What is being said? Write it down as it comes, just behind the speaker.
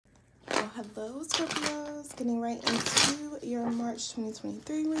Hello Scorpios, getting right into your March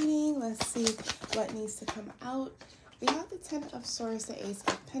 2023 reading. Let's see what needs to come out. We have the 10 of Swords, the Ace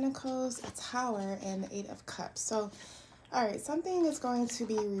of Pentacles, a Tower, and the 8 of Cups. So, alright, something is going to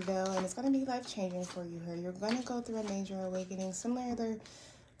be revealed and it's going to be life-changing for you here. You're going to go through a major awakening, similar to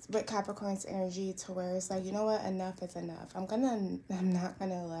with Capricorn's energy, to where it's like, you know what, enough is enough. I'm not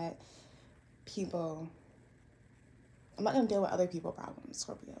gonna let people, I'm not gonna deal with other people's problems,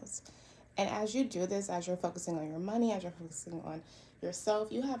 Scorpios. And as you do this, as you're focusing on your money, as you're focusing on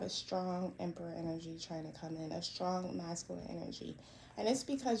yourself, you have a strong Emperor energy trying to come in, a strong masculine energy. And it's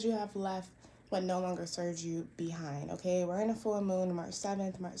because you have left what no longer serves you behind, okay? We're in a full moon, March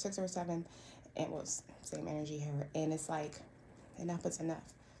 7th, March 6th or 7th. It was same energy here. And it's like, enough is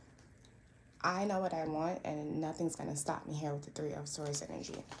enough. I know what I want, and nothing's going to stop me here with the 3 of Swords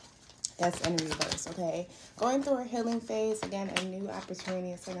energy. That's in reverse, okay? Going through a healing phase. Again, a new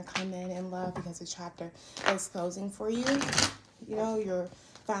opportunity is going to come in love because the chapter is closing for you. You know, you're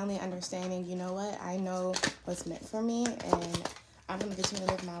finally understanding, you know what? I know what's meant for me, and I'm going to continue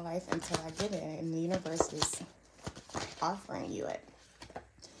to live my life until I get it, and the universe is offering you it.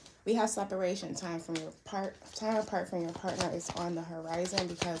 We have separation. Time apart from your partner is on the horizon,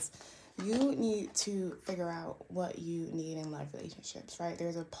 because you need to figure out what you need in love relationships, right?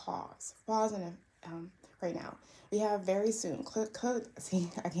 There's a pause in a, right now. We have very soon.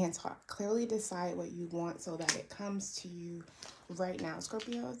 I can't talk. Clearly decide what you want so that it comes to you right now,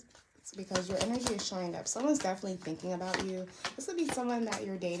 Scorpios. It's because your energy is showing up. Someone's definitely thinking about you. This could be someone that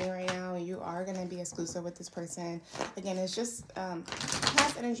you're dating right now, and you are going to be exclusive with this person. Again, it's just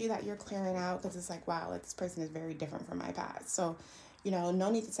past energy that you're clearing out, because it's like, wow, like, this person is very different from my past. So, you know, no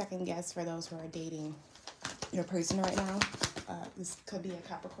need to second guess for those who are dating your person right now. This could be a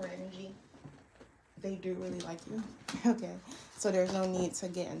Capricorn energy. They do really like you. Okay. So there's no need to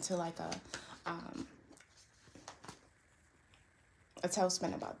get into like a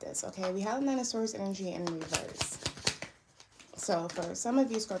tailspin about this. Okay. We have the 9 of Swords energy in reverse. So for some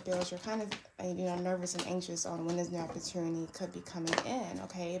of you Scorpios, you're kind of, you know, nervous and anxious on when this new opportunity could be coming in,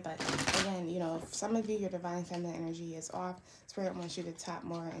 okay? But again, you know, for some of you, your divine feminine energy is off. Spirit wants you to tap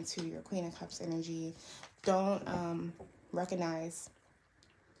more into your Queen of Cups energy. Don't recognize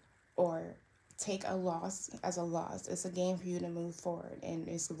or take a loss as a loss. It's a game for you to move forward, and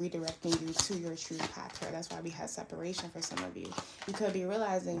it's redirecting you to your true path here. That's why we have separation for some of you. You could be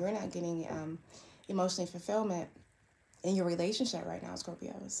realizing you're not getting emotionally fulfillment in your relationship right now,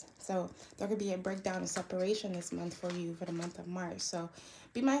 Scorpios. So there could be a breakdown of separation this month for you, for the month of March. So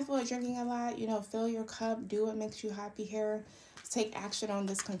be mindful of drinking a lot, you know, fill your cup, do what makes you happy here. Take action on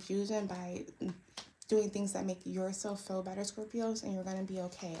this confusion by doing things that make yourself feel better, Scorpios, and you're going to be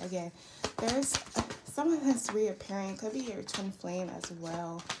okay. Again, there's someone that's reappearing. Could be your twin flame as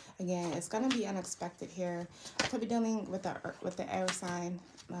well. Again, it's going to be unexpected here. Could be dealing with the air sign,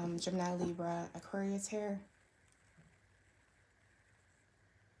 Gemini, Libra, Aquarius here.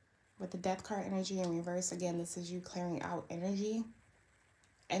 With the Death card energy in reverse, again, this is you clearing out energy.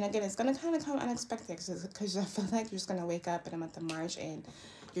 And again, it's going to kind of come unexpected, because I feel like you're just going to wake up in the month of March and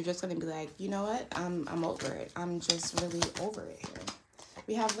you're just going to be like, you know what, I'm over it. I'm just really over it here.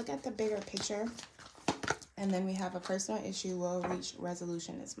 We have, look at the bigger picture. And then we have a personal issue will reach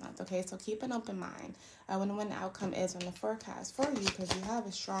resolution this month. Okay, so keep an open mind when the outcome is on the forecast for you, because you have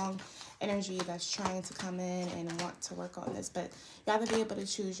a strong energy that's trying to come in and want to work on this. But you have to be able to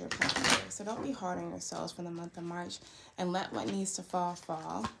choose your path. So don't be hard on yourselves for the month of March, and let what needs to fall.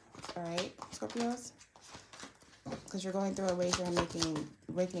 All right, Scorpios? Because you're going through a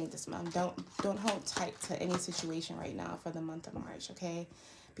awakening this month. Don't hold tight to any situation right now for the month of March, okay?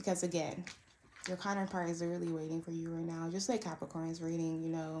 Because again, your counterpart is really waiting for you right now. Just like Capricorn is waiting, you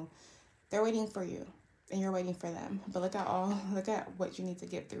know, they're waiting for you and you're waiting for them. But look at what you need to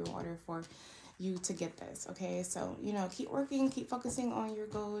get through in order for you to get this, okay? So, you know, keep working, keep focusing on your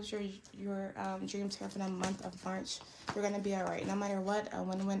goals, your dreams here for the month of March. You're going to be all right. No matter what a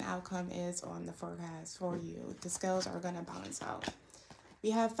win-win outcome is on the forecast for you, the scales are going to balance out.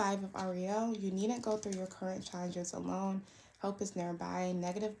 We have 5 of Ariel. You needn't go through your current challenges alone. Help is nearby.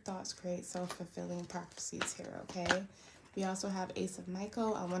 Negative thoughts create self-fulfilling prophecies here, okay? We also have Ace of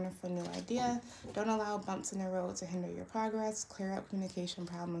Michael, a wonderful new idea. Don't allow bumps in the road to hinder your progress. Clear up communication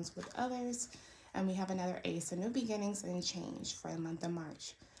problems with others. And we have another Ace, a new beginnings and change for the month of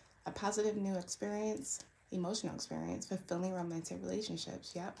March. A positive new experience, emotional experience, fulfilling romantic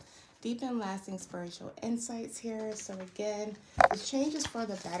relationships. Yep. Deep and lasting spiritual insights here. So again, this change is for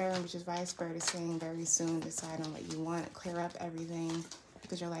the better, which is why Spirit is saying very soon, decide on what you want, clear up everything,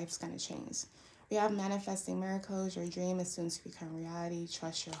 because your life's going to change. We have manifesting miracles. Your dream is soon to become reality.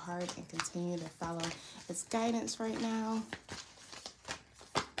 Trust your heart and continue to follow its guidance right now.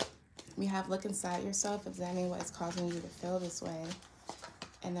 We have look inside yourself, examine what is causing you to feel this way.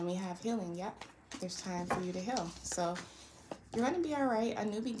 And then we have healing. Yep, there's time for you to heal. So you're going to be all right. A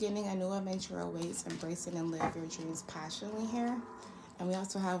new beginning, a new adventure awaits. Embrace it and live your dreams passionately here. And we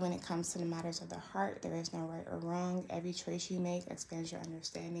also have, when it comes to the matters of the heart, there is no right or wrong. Every choice you make expands your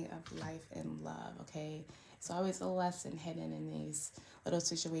understanding of life and love, okay? It's always a lesson hidden in these little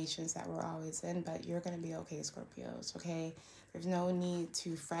situations that we're always in, but you're going to be okay, Scorpios, okay? There's no need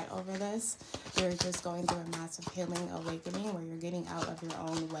to fret over this. You're just going through a massive healing awakening where you're getting out of your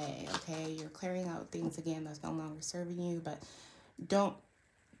own way, okay? You're clearing out things, again, that's no longer serving you, but don't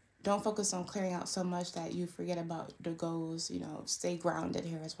focus on clearing out so much that you forget about the goals. You know, stay grounded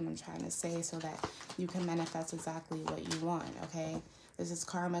here is what I'm trying to say, so that you can manifest exactly what you want, okay? This is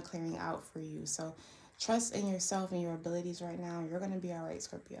karma clearing out for you. So trust in yourself and your abilities right now. You're going to be all right,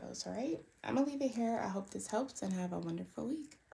 Scorpios, all right? I'm going to leave it here. I hope this helps and have a wonderful week.